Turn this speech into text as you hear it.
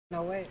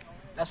No way.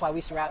 That's why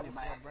we surrounded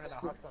by it.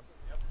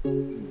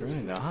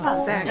 Burning the hot.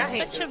 Oh, dang, I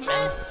hate Such a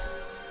mess.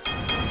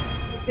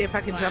 Let's see if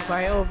I can jump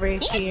right over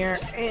here.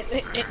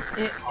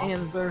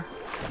 And Sir,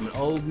 I'm an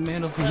old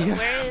man over here.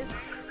 Where is?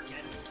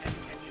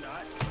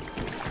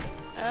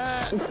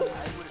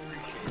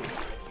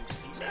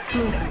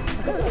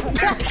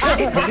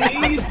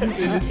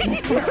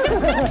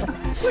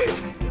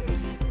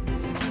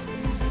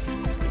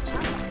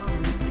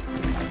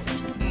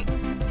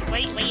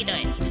 Wait, what are you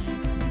doing?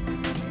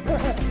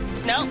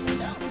 No.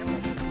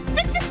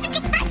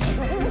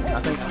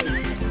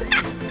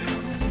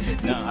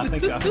 I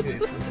think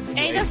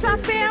hey, that's not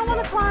fair. I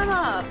want to climb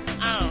up.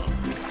 Oh.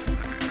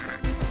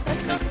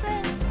 That's so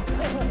sad.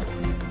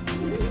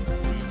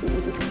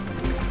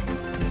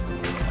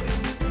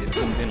 It's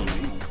something on me.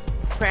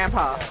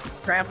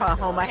 Grandpa,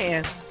 hold my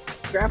hand.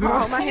 Grandpa,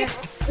 hold my hand.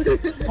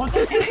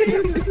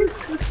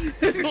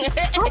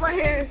 Hold my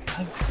hand.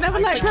 Never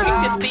let go.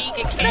 Just being a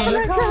Never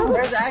let go.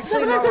 There's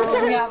actually no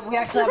room. We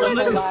actually have a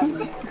full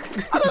live.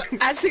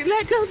 Actually,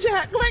 let go,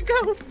 Jack. Let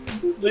go.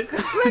 Let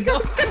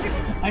go.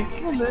 I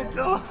can't let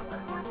go.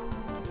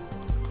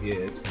 Yeah,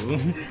 it's cool.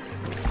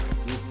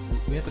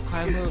 We have to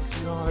climb up,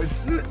 sweetheart.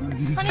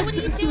 Honey, what are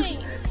you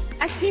doing?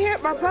 I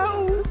can't. My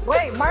bones.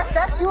 Wait, Mark,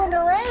 that's you in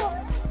the rail?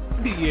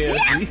 Yeah.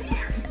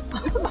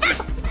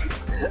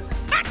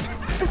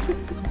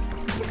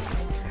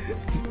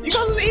 You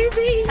gonna leave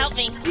me? Help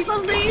me. You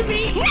gonna leave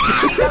me?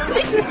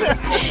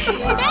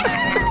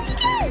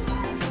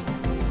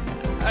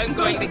 I'm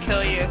going to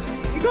kill you.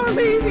 You gonna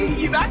leave me?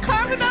 You not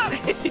climbing up?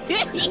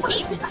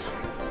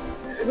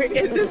 We're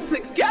in this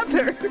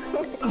together.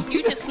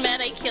 You just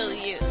mad I kill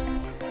you.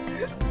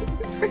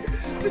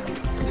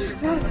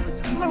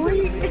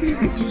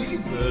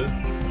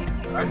 Jesus.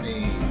 I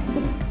mean,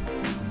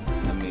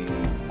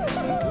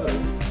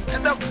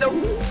 No.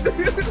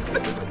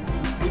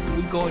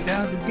 we going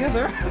down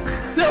together.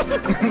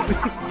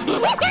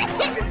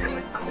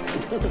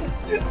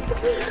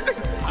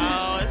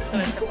 Oh, it's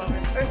gonna tip over.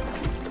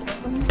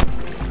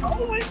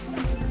 Oh my.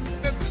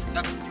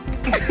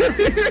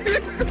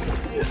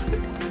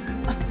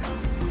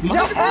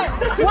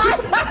 What?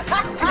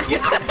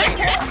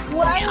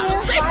 Why are you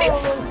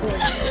violent?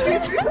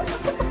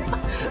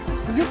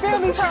 You feel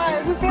me,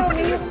 Charles? You feel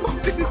me?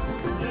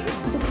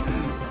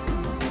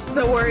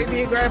 Don't worry,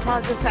 me and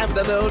Grandpa just having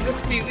a little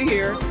dispute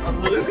here.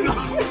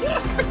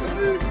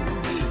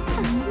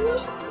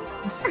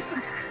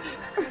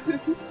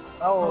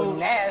 Oh,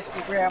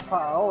 nasty,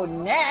 Grandpa. Oh,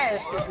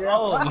 nasty, Grandpa.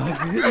 Oh my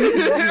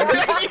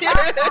goodness.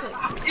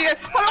 Yeah.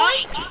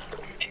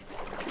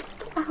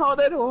 Hold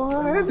it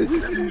on.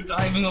 You're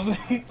diving over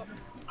here.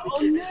 Oh,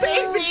 no.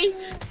 Save me!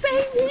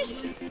 Save me!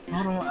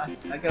 Hold on,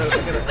 I gotta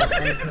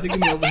dig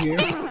me over here.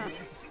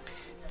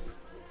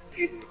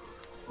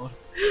 Oh,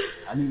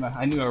 I need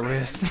my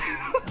rest.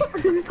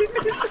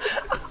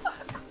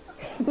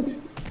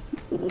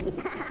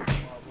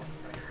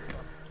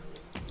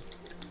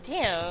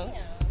 Damn.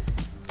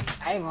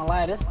 I ain't gonna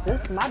lie, this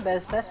is my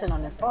best session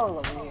on this pole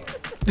over here.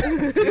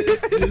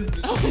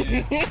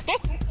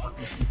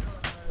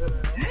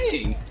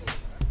 Dang.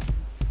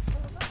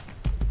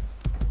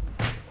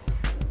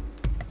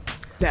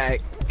 Dang.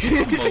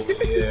 I'm over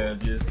here,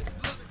 just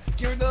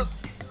gear it up.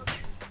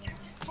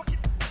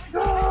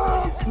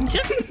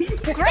 Just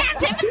grab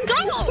him and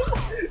go!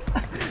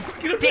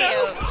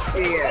 Damn.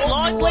 Yeah.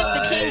 Long live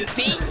the king,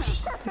 bitch!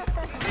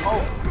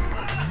 Oh,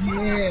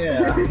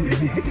 yeah.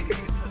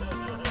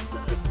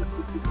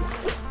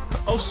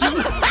 Oh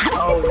shoot!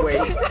 Oh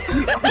wait.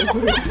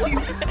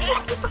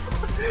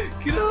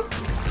 Get up!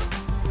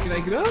 Can I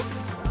get up?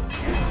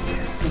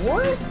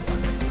 What?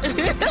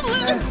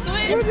 Let him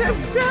swim! You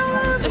just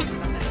shot!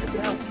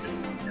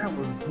 That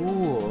was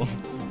cool.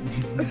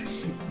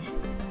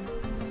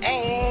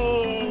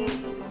 Hey!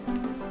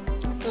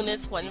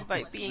 Soonest one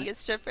by being a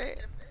stripper.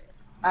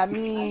 I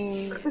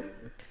mean...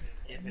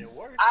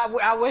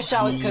 I wish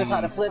I could have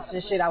saw the flips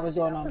and shit I was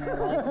doing on there.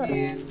 Like,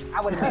 man,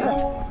 I would have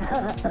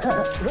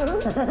been.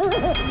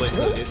 Wait,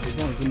 so it's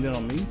only zoomed in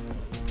on me?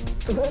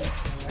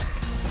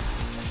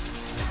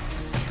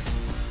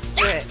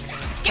 Yeah.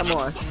 Come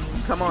on.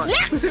 Come on.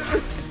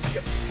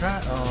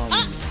 Try,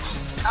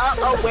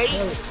 Oh, wait.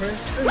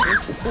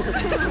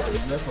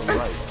 left or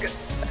right?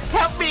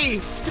 Help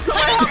me!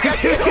 Somebody help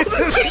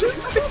me!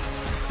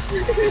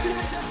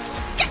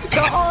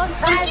 The whole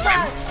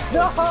time!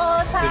 The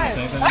whole time!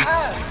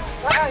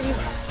 You...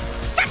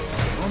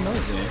 Oh no,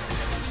 then.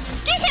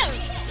 Get him!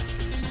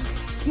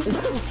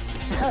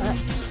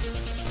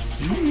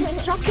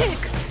 Drop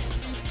kick!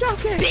 Drop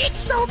kick!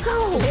 Bitch! Don't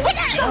go!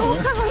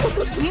 Don't go!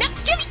 No,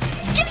 give me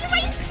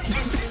away!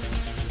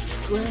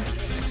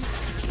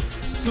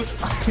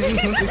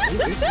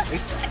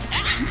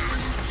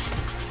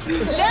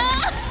 No!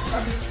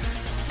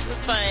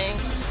 It's fine.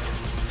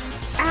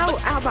 Ow,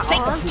 ow, my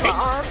arms, ow,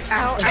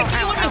 ow,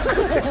 ow.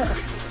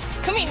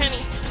 Come here,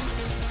 honey.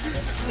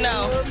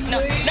 No.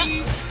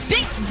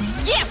 Bitch!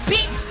 Yeah,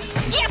 bitch!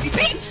 Yeah,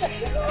 bitch!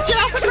 Get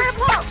off the ground,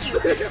 fuck you!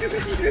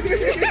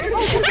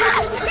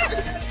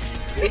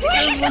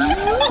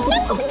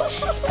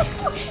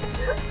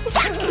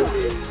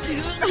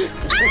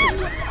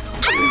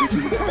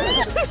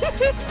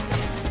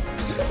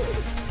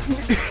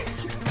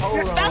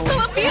 Stop the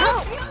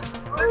abuse!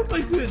 Oh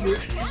my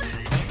goodness.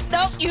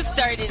 Nope, you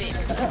started it,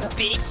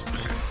 bitch.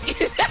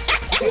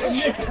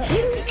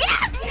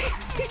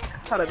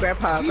 Hold up,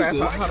 Grandpa,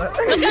 Grandpa, hold up.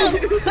 Look out!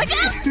 Look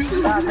out!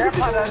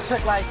 Grandpa done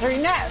took like 3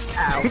 naps.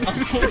 Ow.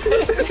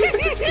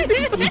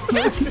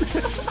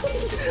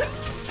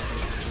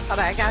 Hold on,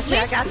 I got you,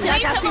 I got you, I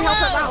got you.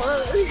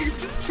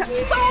 Help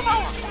him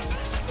out.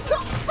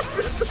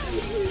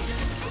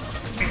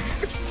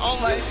 Oh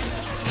my.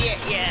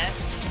 Yeah.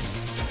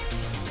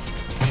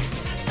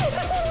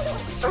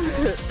 Oh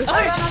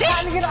I'm trying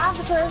shit! to get an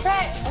officer's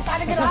hat. I'm trying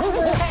to get an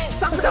officer's hat.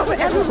 Stop it over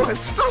everyone.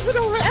 Stop it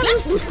over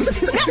everyone.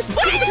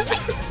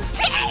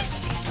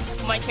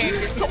 My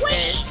character's so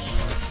dead.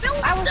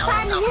 I was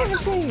trying to give it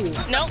to you.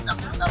 Nope.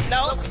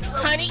 No,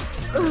 honey.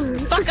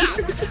 Fuck off.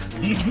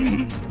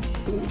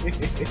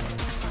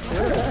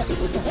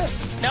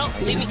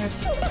 Nope, leave me.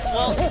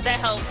 Well, that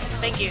helps.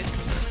 Thank you.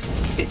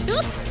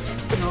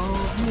 Oh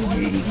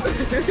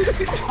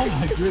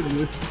my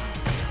goodness.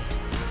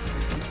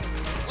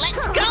 Let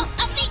go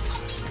of me.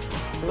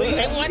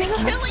 I want to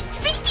kill it.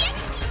 See you.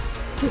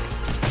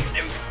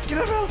 Get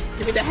him out.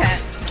 Give me the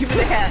hat. Give me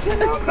the hat.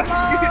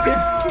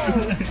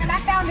 And I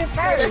found it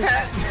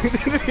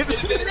first. Give me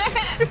the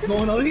hat. What's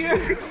going on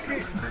here?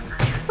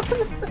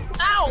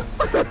 Ow.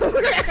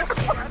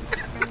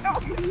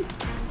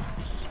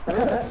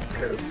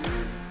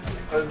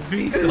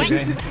 Beast,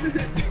 okay.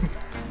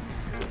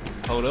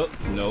 Hold up.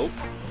 Nope.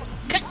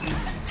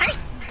 Honey.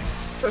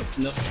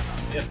 No.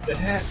 Yep, the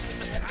hat.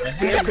 The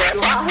hat.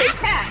 Grandpa, his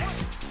hat.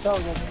 So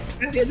good.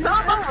 It's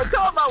all over. It's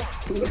all over.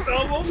 It's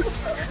all over.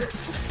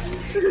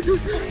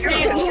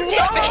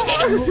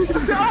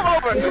 It's all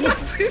over.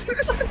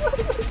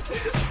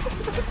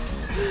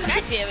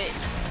 God damn it.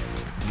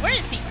 Where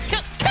is he?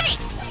 Come here.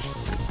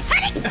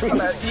 Honey.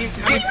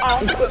 Get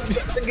off.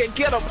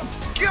 Get him. Get him.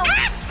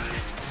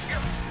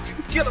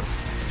 Get him.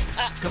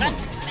 Come on.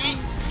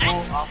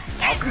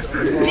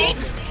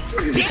 Bitch.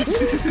 Bitch.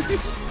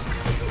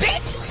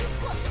 Bitch.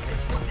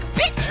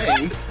 Bitch.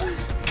 Hey.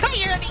 Come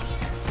here, honey.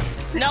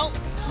 No.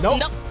 Nope.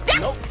 No.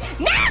 Nope.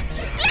 No.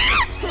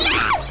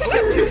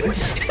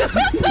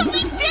 Put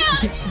me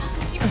down.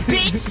 You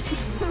bitch.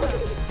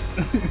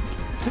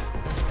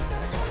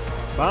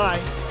 Bye.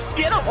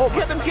 Get him. Oh,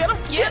 get him. Get him.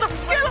 Get him.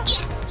 Get him.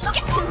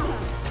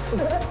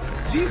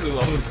 Jesus, I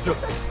was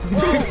joking.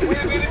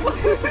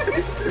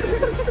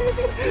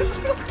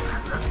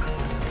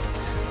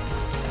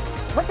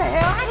 What the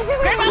hell? How did you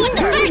Grandma, what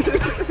the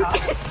fuck?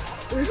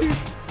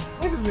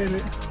 Wait a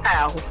minute.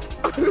 Ow.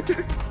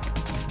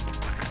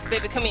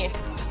 Baby, come here.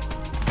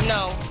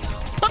 No.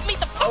 Put me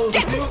the fuck Oh,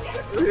 down. shoot.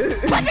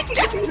 Put me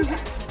down.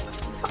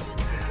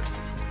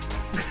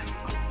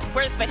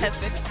 Where's my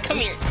husband? Come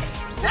here.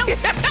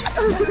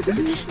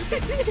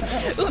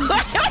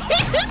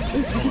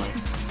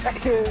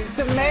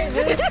 Some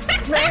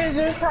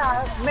major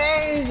time.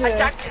 Major. I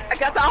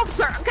got the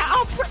officer. I got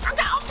officer. I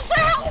got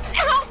officer.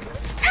 Help.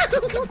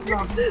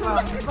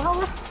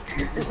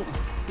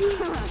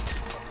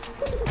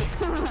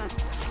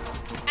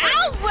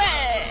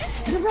 Albert!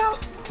 Get him out.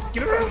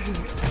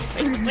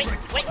 Wait.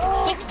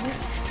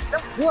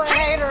 You a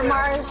hater,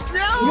 Mars.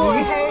 No. You a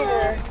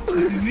hater.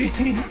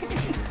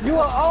 You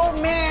an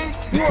old man.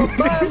 You a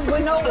bum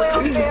with no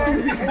welfare,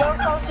 no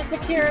social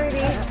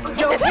security.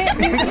 Your hip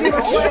needs to be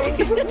replaced.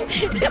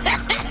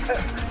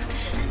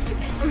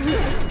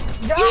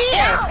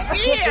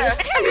 Yeah.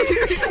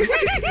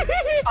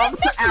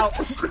 Officer out.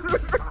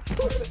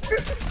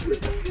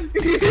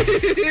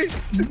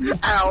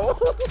 Ow.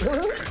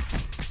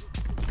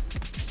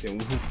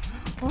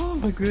 Oh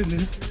my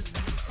goodness.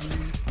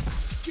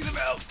 Get him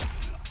out.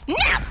 No!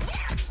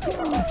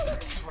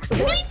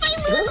 Leave my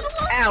little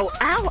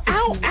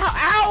alone!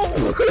 Ow.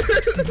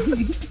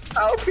 I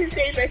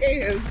appreciate the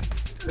hands.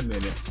 Wait a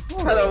minute.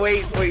 Hold on,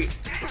 wait.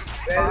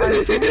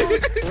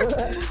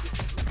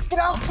 Get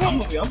off I'm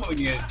me. gonna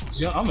get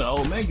jumped. I'm an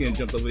old man getting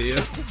jumped over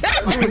here.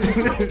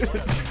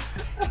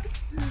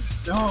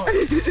 No.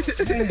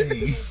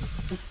 Hey.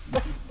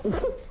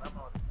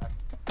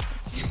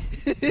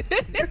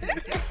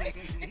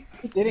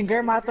 Didn't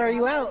Grandma throw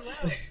you out?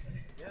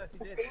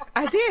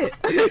 I did.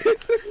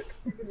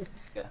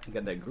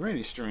 Got that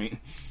granny string.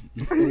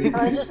 Just a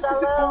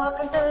little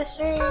welcome to the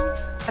stream.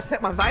 I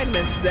took my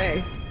vitamins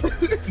today.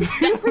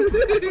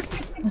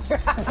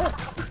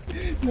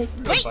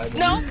 Wait,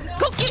 no!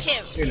 Go get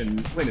him!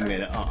 Wait a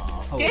minute.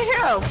 Hold Get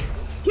him.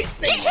 Get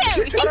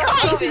him! He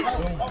climbing!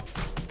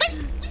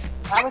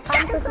 I was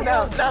trying to figure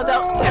No.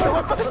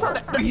 Everyone focus on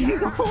that.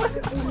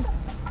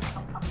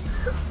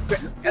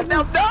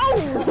 No.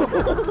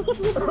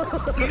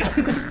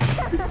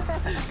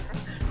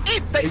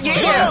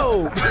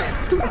 Yeah.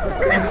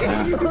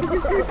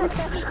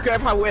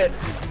 Grandpa wet.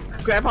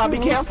 Grandpa, be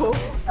careful.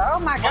 Oh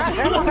my God,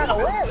 Grandma got a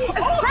whip.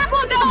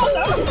 Grandpa, no.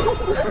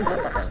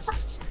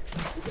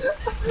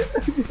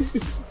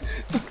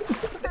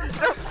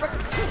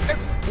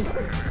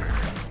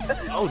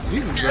 Oh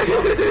Jesus!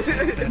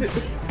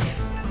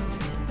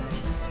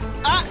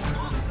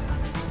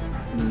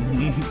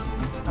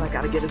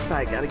 Gotta get a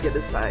sight. Gotta get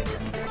a sight.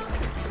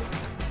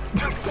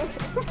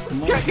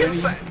 Come on, Gotta get a Benny.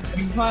 sight.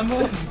 You climb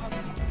up.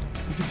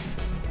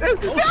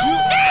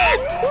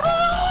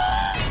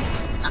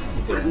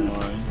 Come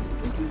on.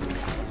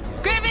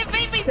 Grab it,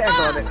 baby! Tag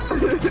on it.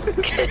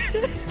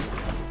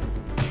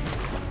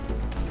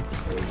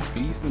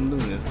 Beast and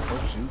Lunas. Oh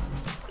shoot.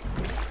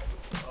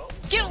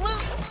 Get him,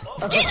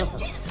 Luke! Get him!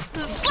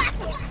 Slap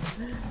him!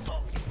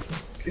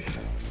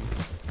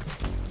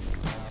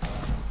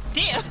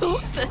 Damn,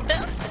 what the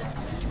hell?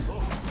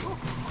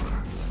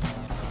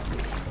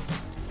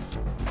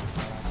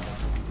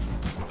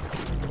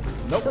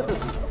 Nope.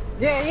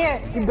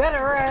 Yeah, you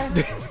better run.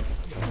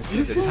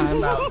 It's a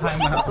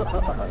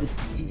timeout.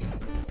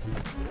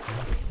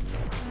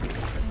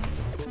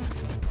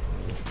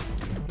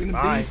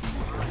 Bye.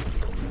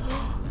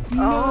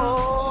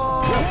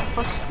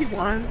 Oh, she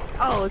won.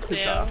 Oh, it's a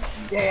Damn. dog.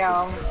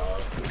 Damn.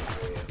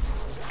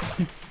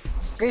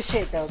 Good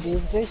shit though,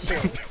 dude. Good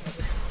shit.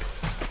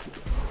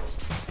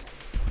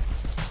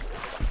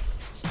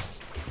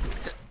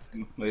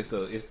 Wait,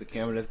 so it's the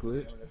camera that's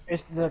glitched?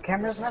 It's the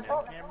camera's not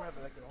up?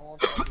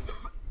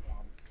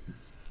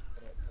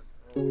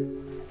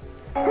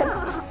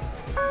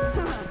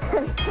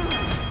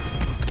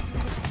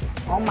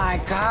 Oh my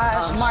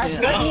gosh,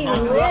 Marcel, you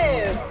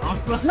live. I'm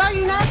sorry. No,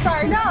 you're not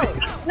sorry.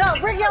 No,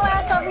 bring your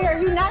ass over here.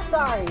 You're not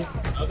sorry.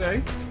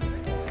 Okay.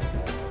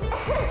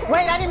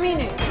 Wait, I didn't mean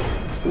it.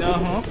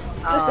 No,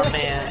 Oh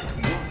man.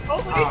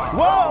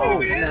 Whoa!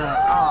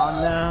 No. Oh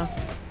no.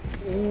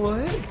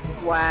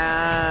 What?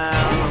 Wow.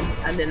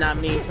 I did not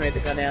mean for it to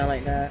go down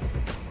like that.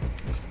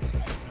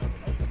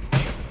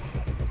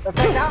 The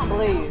fact I don't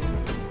believe.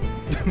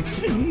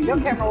 Your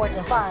camera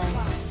working fine.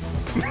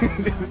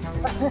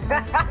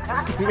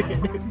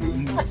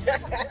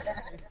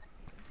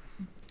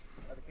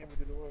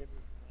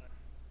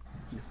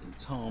 Some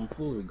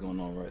tomfoolery going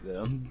on right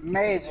there.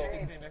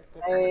 Major.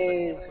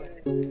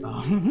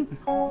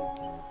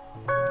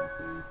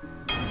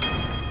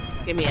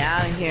 Get me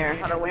out of here.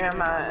 Hold on, where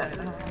am I?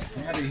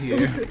 Out of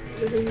here.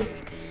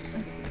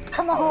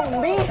 Come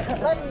on, me.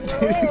 Let me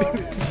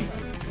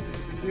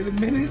live. Wait a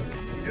minute.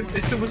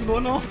 Is so much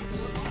going on?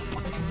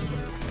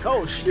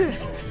 Oh shit!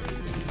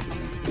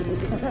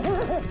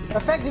 The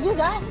fact, did you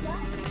die?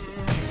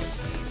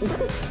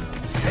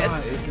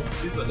 God,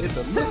 it's a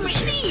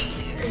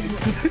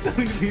too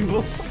many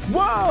people.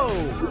 Whoa!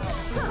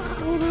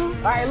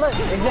 Alright, look,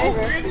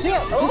 Xavier.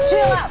 Chill. Just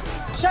chill out.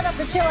 Shut up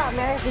and chill out,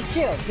 man. Just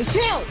chill. Just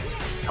chill.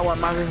 I want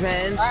my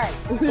revenge. Alright,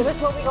 so this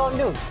is what we gonna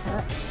do.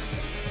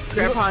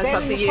 Grandpa, it's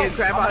up to you.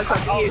 Grandpa, it's up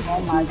to you. Oh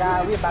my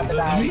god, we about to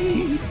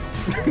die.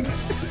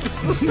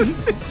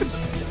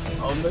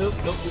 Oh no,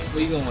 no,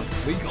 where you going?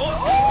 Where you going?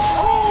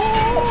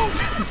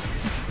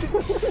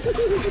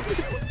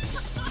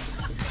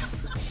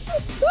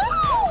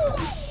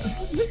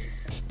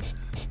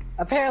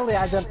 Apparently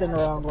I jumped in the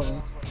wrong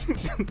one.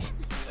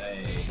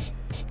 Hey.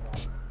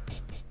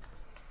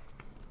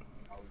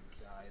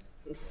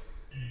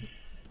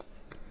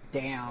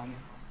 Damn.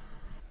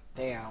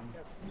 Damn.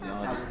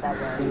 Y'all just That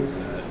committed was-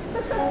 suicide.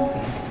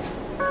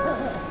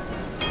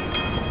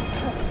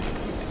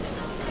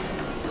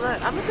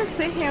 Look, I'm gonna just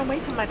sit here and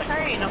wait for my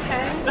train,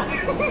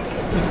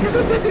 okay?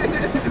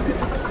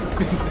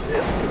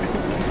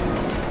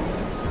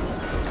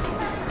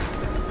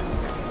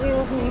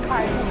 Excuse me,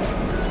 pardon me.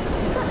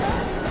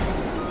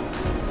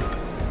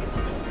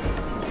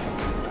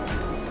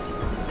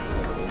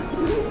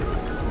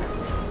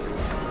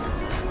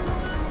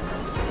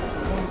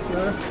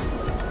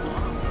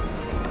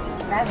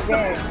 That's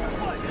game.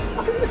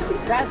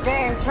 That's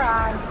game,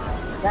 Tron.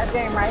 That's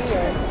game right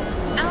here.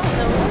 I don't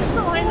know what's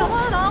going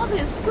on. All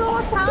this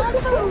slow time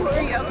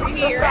foolery over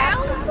here.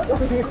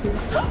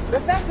 The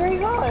fact, where you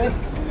going?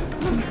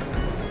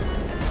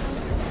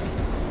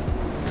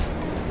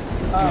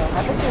 Oh,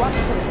 I think you walking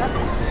to the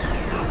center.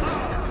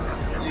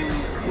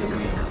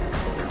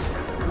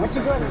 What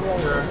you doing today?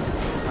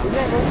 You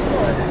what you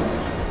doing?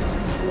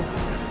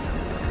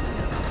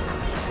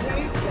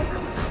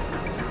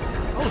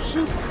 Oh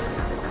shoot!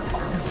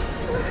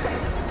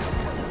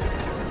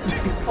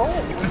 Oh,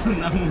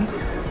 No.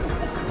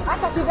 I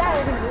thought you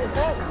died.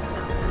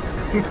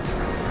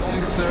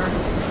 Sorry, sir.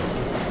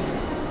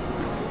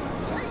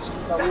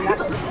 So we're not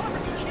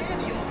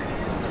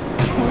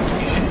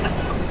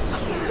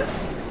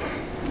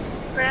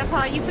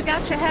Grandpa, you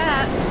forgot your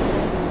hat.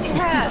 Your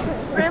hat.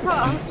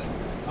 Grandpa.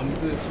 I'm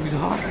good,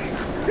 sweetheart.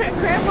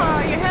 Grandpa,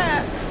 your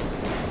hat.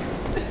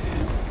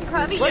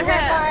 Honey, Where your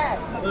hat.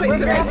 Grandpa at? Where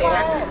Grandpa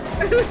at?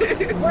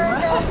 Where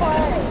Grandpa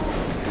at?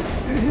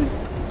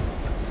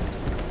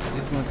 I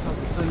just want to talk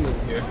to Sonny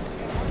over here.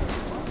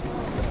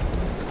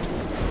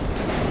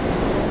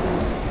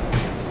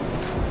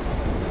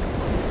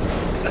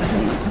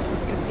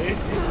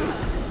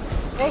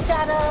 Hey,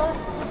 Shadow.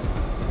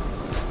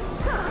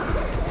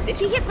 Did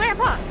you hit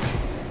Grandpa?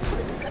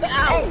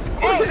 Hey,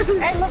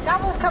 hey, look,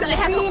 I was coming to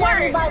Have some feed words.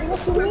 everybody.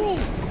 What you mean?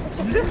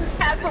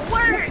 Have some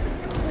words.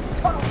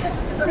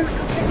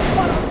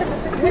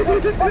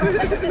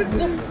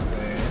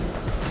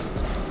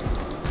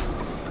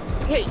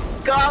 Hey,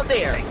 go out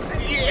there.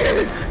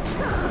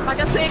 Yeah. Like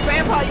I said,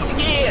 Grandpa,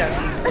 yeah.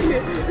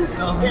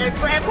 Yeah,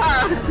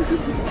 Grandpa.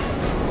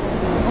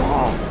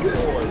 Oh,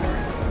 boy.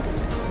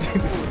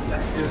 I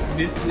just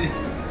missed it.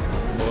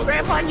 Boy.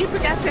 Grandpa, you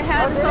forgot your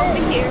hat. It's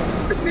over here.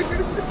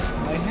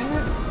 My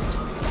hat?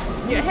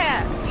 Your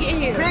hat.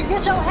 Yeah. Man,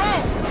 get your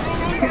hat.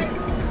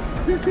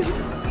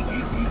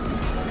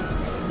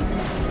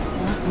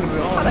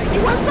 Hold on,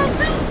 you want some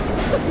too?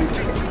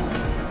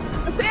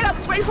 I said I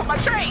was waiting for my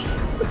train.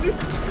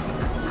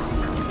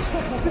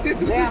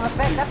 Damn, I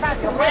bet that's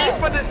not your Wait hat.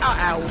 for the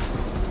ow.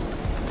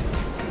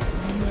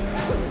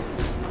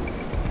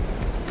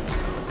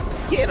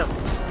 Get him.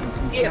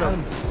 Get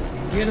him.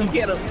 Get him.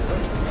 Get him.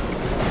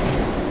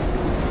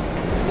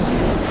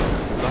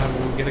 Sorry,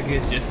 we're gonna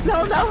get you.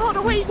 No, hold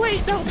on,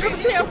 wait, no, put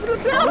him down, put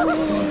him down.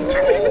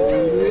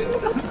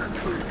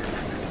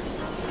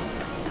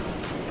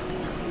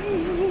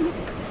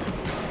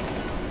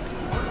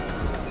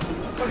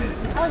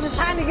 I was just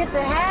trying to get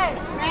the hat,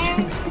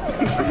 man.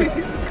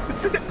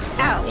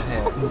 Ow. The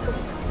hat.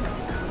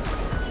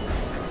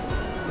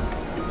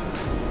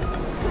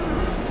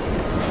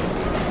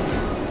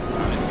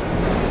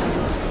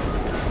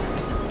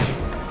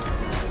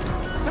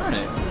 Darn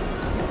it.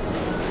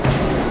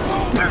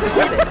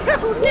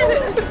 Get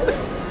it.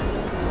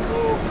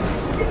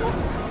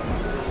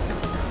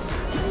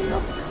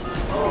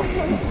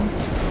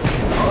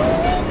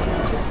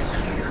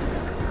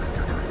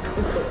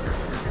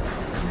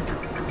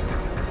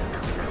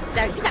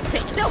 No, you got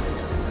picked. No.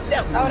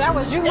 Oh, that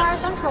was you,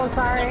 Mars? I'm so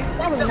sorry.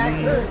 That was not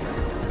good.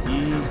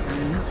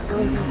 It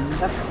was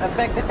the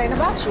fact that ain't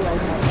about you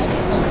right now.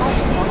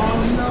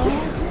 Oh no.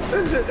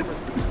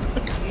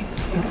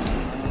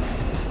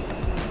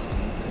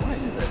 Why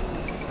is it?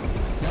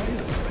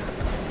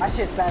 My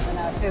shit's spazzing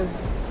out too.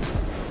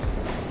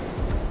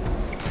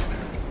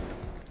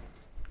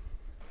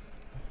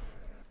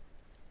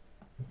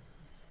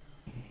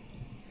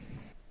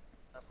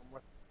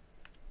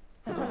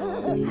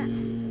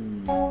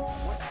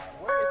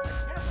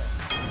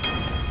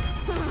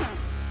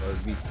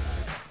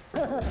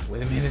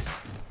 Wait a minute.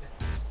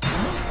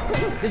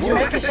 Did you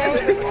make a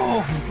shade?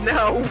 Oh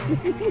No.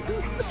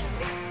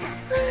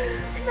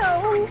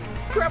 No.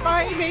 Grandma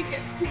ain't make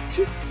it.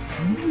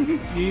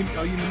 you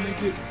didn't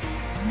make it.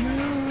 No.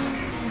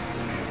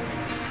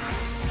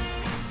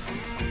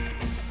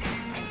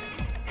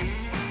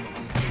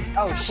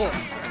 Oh shit.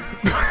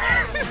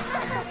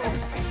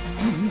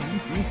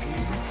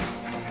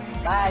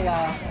 Bye,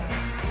 y'all.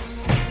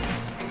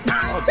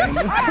 Oh, damn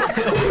it.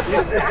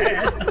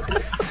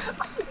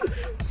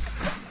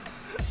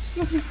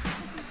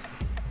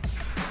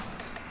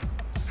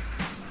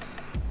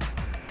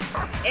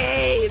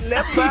 Hey,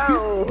 let's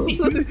go.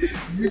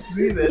 You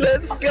see that?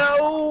 Let's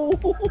go.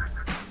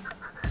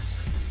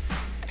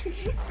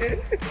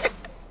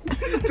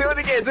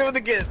 Do it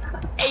again.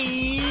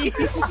 Hey.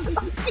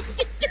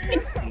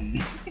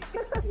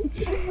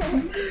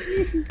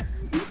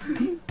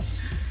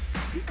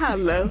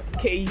 Hello.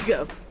 Here you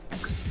go.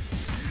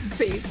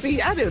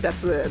 See, I knew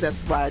that's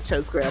why I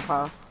chose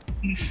Grandpa.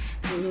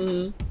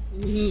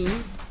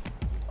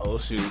 Oh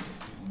shoot.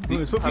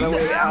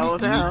 Oh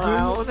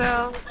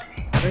no.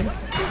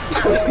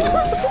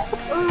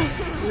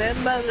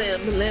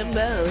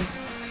 Limbo.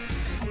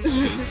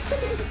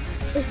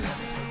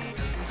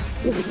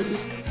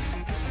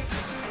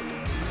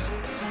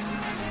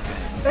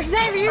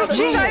 Xavier, you The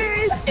cheated. tire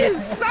is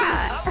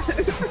inside.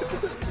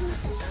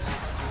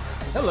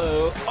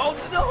 Hello. Oh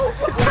no.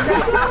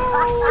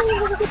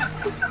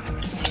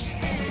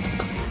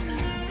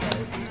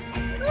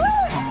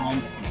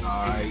 Tom.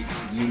 Alright,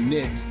 you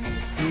next.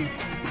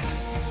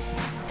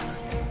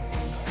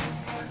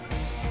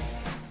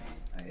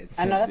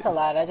 I know that's a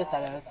lot. I just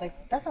thought it was like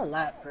that's a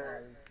lot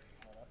for.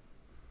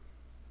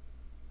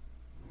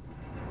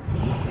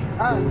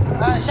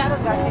 Shadows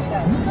got kicked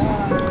out. I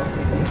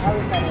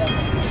restarted that.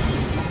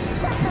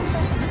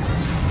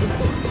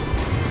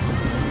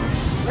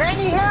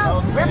 Granny,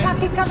 help! Grandpa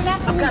keep coming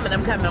after me.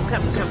 I'm coming.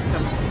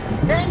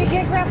 Granny,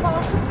 get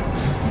Grandpa.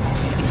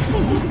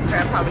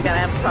 Grandpa, we gotta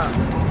have a talk.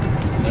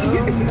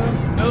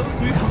 No,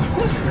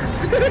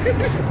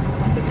 sweetheart.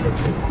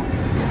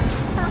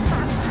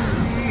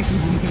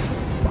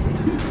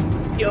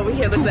 You over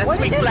here looking at What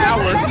sweet did you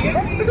flowers.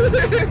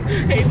 say?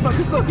 Hey,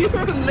 focus on your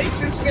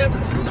relationship.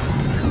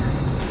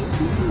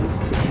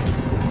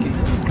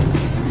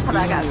 Hold on,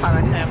 I gotta talk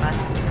like that, man.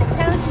 I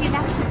told you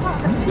not to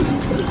talk to me,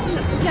 sweet.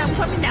 Yeah, I'm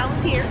coming down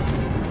here.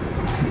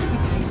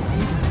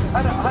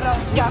 Hold on.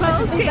 Your Y'all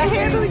clothes can't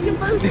handle your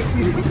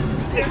emergency.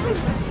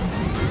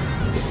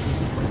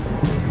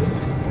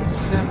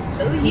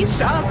 Oh, you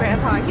strong,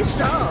 Grandpa. You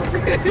strong.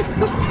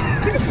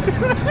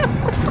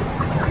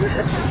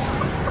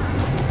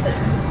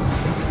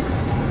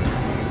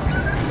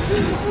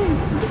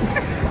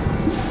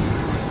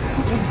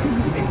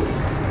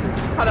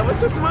 Hold on,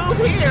 what's this move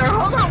here?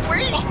 Hold on,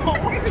 wait.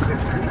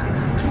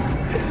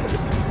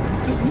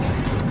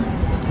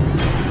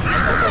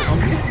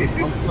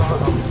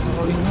 I'm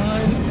sorry,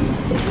 hon.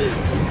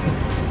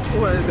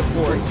 What is the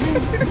force?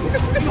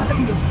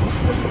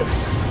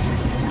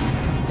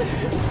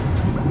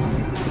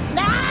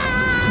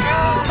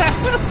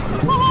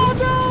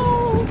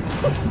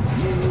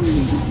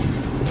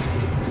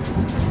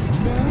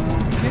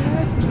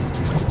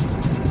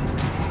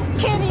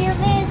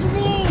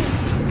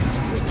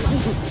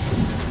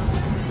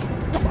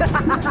 Wait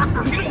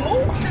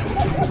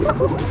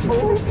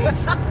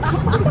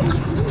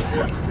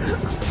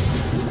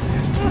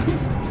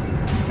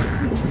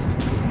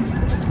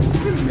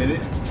a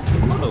minute.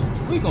 Hold up.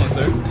 Where you going,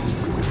 sir?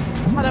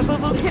 Hold on, Boo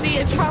Boo Kitty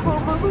in trouble.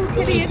 Boo Boo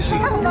Kitty in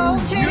trouble. Come on,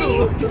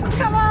 Kitty.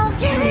 Come on,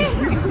 Kitty.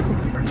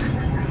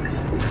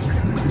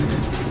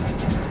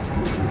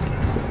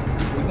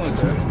 Where you going,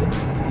 sir?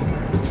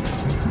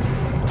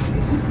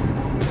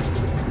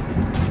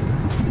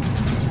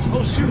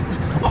 Oh shoot!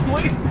 Oh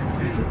wait!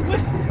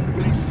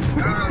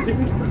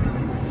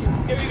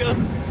 Here we go.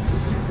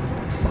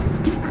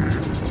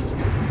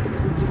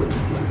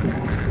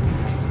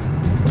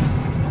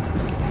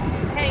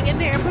 Hang in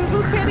there, Boo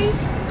Boo Kitty.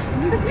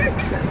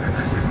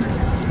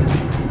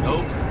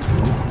 Nope.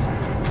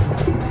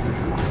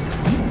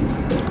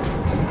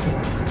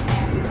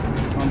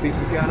 Come on, Beast,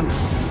 we got him.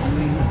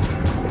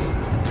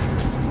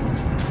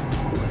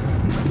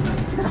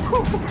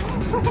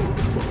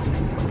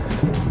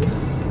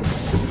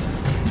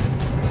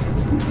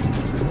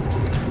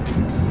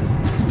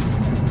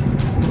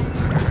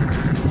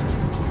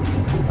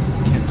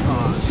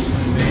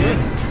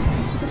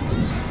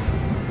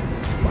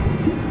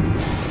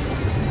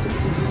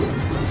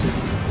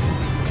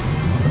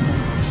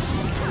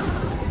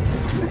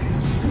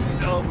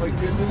 Oh my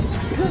goodness.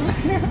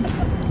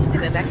 In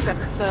the next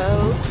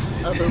episode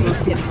of Boo Boo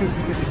Kitty,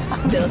 I'm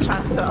still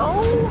trying to.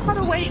 Oh, hold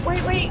on, wait.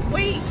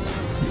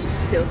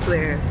 She's still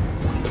there.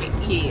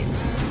 Yeah.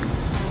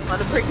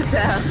 Want to break it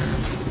down?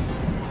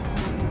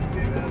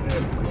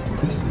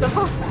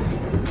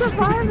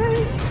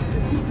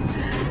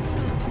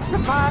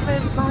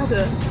 Surviving by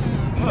the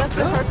rest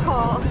of her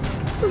cause.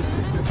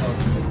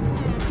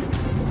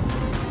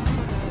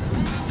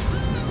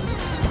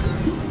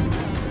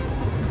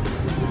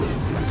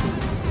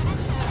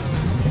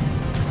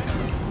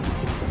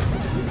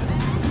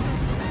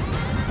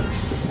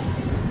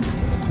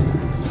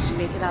 Will she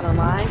make it out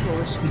alive, or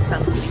will she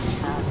become Kitty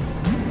Child?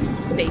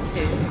 Stay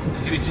tuned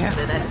Kitty for Chan.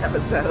 the next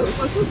episode.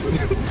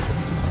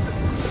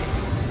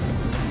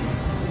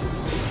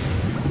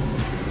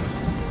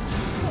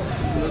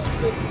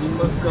 You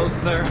must go,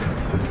 sir.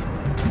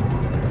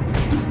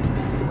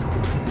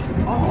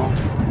 Oh,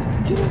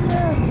 get in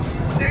there.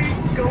 There you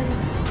go.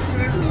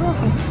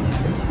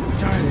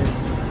 Darn it.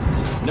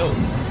 No.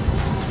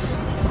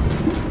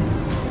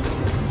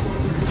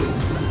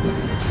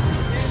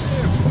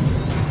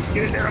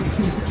 Get in there.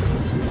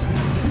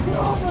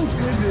 Oh my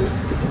goodness.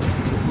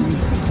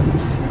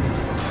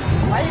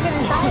 Why are you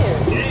getting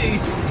tired? Hey.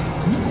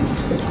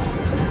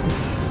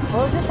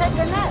 Well, just take a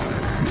nap.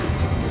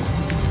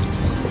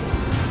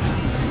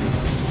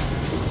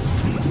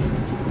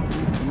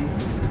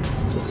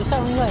 You're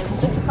telling me like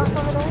 6 o'clock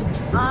over there?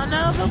 Oh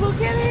no, Boo Boo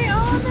Kitty!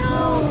 Oh no!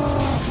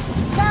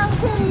 No,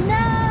 Kitty, no!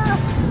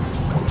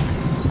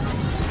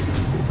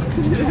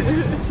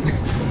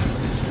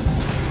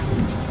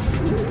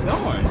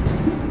 Darn.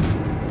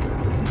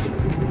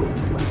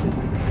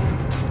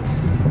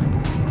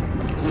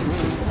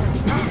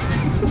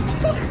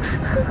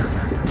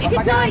 You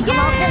can do it!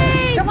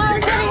 Yay! Come on,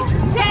 Kitty!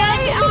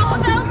 Yay! Oh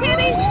no,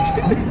 Kitty!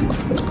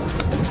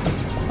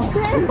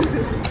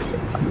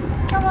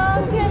 Come on,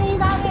 Kitty, you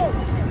got it!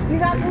 You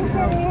got this,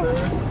 Kitty!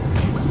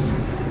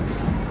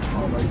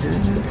 Oh my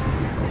goodness.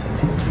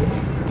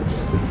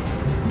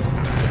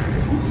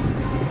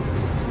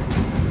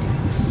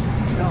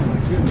 Oh my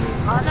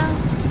goodness. Oh no!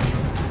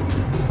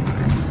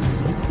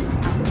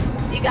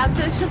 You got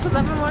this. Just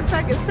 11 more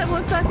seconds. 10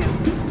 more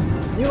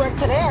seconds. You work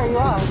today or you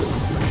off?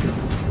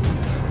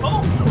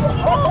 Oh!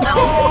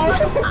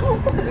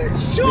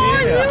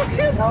 Sure, Yeah. you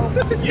can.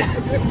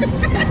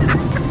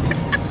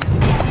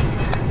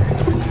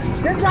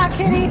 Good job,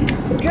 Kitty!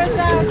 Good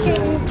job,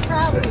 Kitty!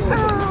 Proud of you!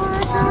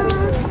 Proud of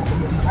you!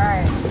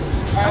 Alright.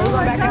 Alright, we're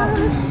going back out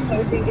so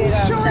we can get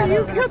Sure, Shadow you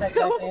and can stuff do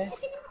like that.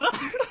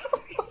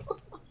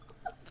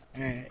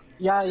 Alright.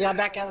 Y'all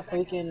back out so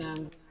we can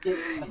get a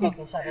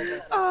couple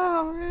Shadow.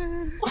 Oh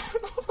man.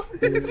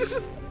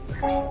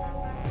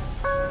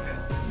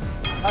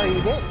 Oh,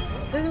 you did?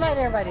 Just invite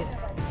everybody.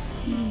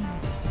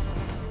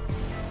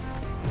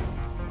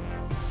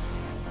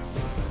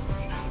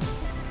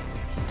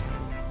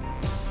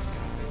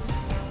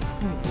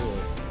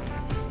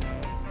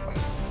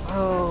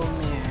 Oh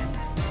man.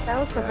 That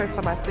was the first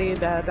time I seen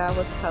that. That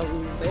was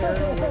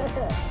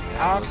hilarious.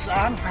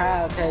 I'm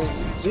proud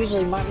because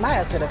usually my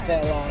ass would have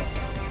fell off.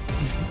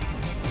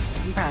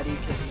 I'm proud of you,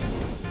 Kitty.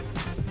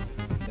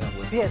 That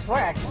was PS4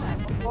 accident.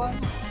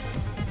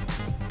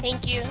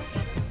 Thank you.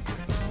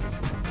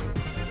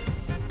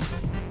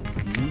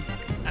 Mhm.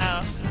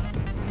 Oh.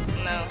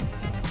 No.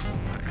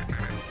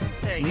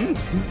 There you go.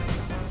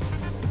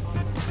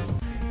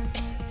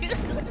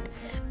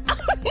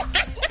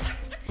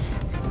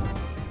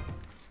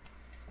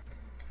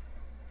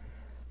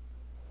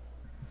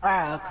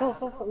 Alright, cool.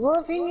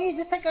 Well, if you need,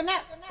 just take a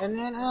nap and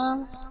then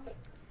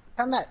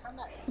come back.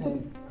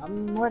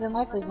 I'm more than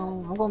likely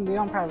I'm gonna be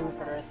on probably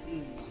for the rest of the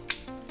evening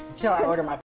until I order my